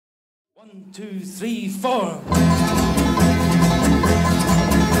1, 2, 3, 4.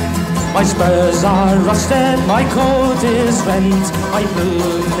 My spurs are rusted, my coat is rent, my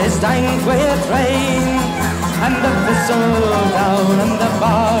plume is dank with rain, and the thistle down and the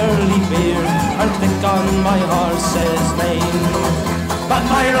barley beard are thick on my horse's mane. But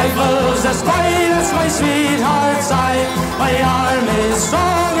my rifle's as quiet as my sweetheart's eye, my arm is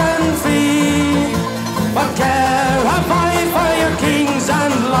strong and free. What care have I for your kings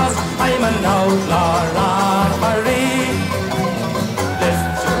and laws? I'm an outlaw rapparee.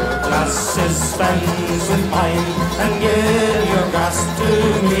 Lift your glasses, friends, with mine, and give your glass to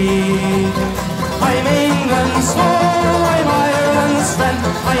me. I'm England's foe, I'm Ireland's friend,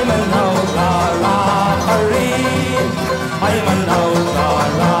 I'm an outlaw rapparee. I'm an outlaw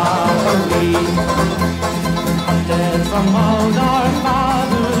rapparee. Hunted from out our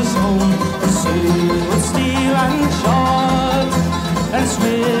father's home, pursued with steel and shot, and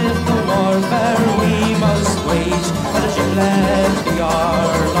swift the warfare we must wage, but the giblet be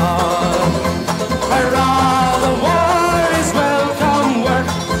our lot. Hurrah, the war is welcome work,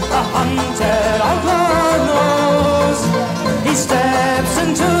 the hunted outlaw knows. He steps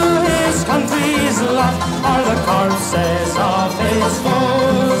into his country's lot, or the corpses of his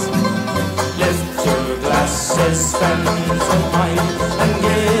foes. Lift your glasses, friends of mine, and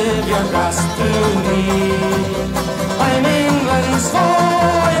give your glass to me. I'm England's foe,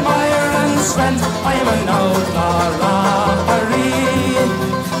 I'm Ireland's friend, I'm an outlaw rapparee.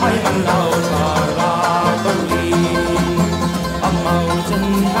 I'm an outlaw rapparee. A mountain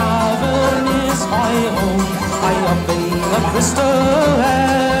cavern is my home, high up in the crystal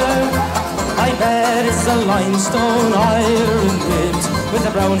air. My bed is a limestone iron ribbed, with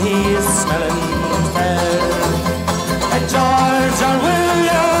a brown heath smelling fair. George or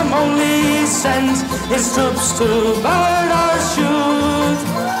William only sent his troops to burn or shoot.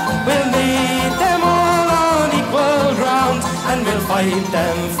 We'll meet them all on equal ground, and we'll fight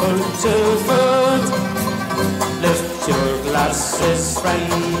them foot to foot. Lift your glasses,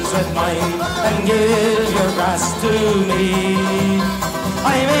 friends, with mine, and give your glass to me.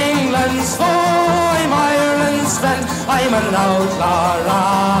 I'm England's foe, I'm Ireland's friend, I'm an outlaw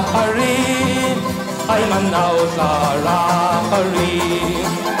rapparee. I'm an outlaw rapparee.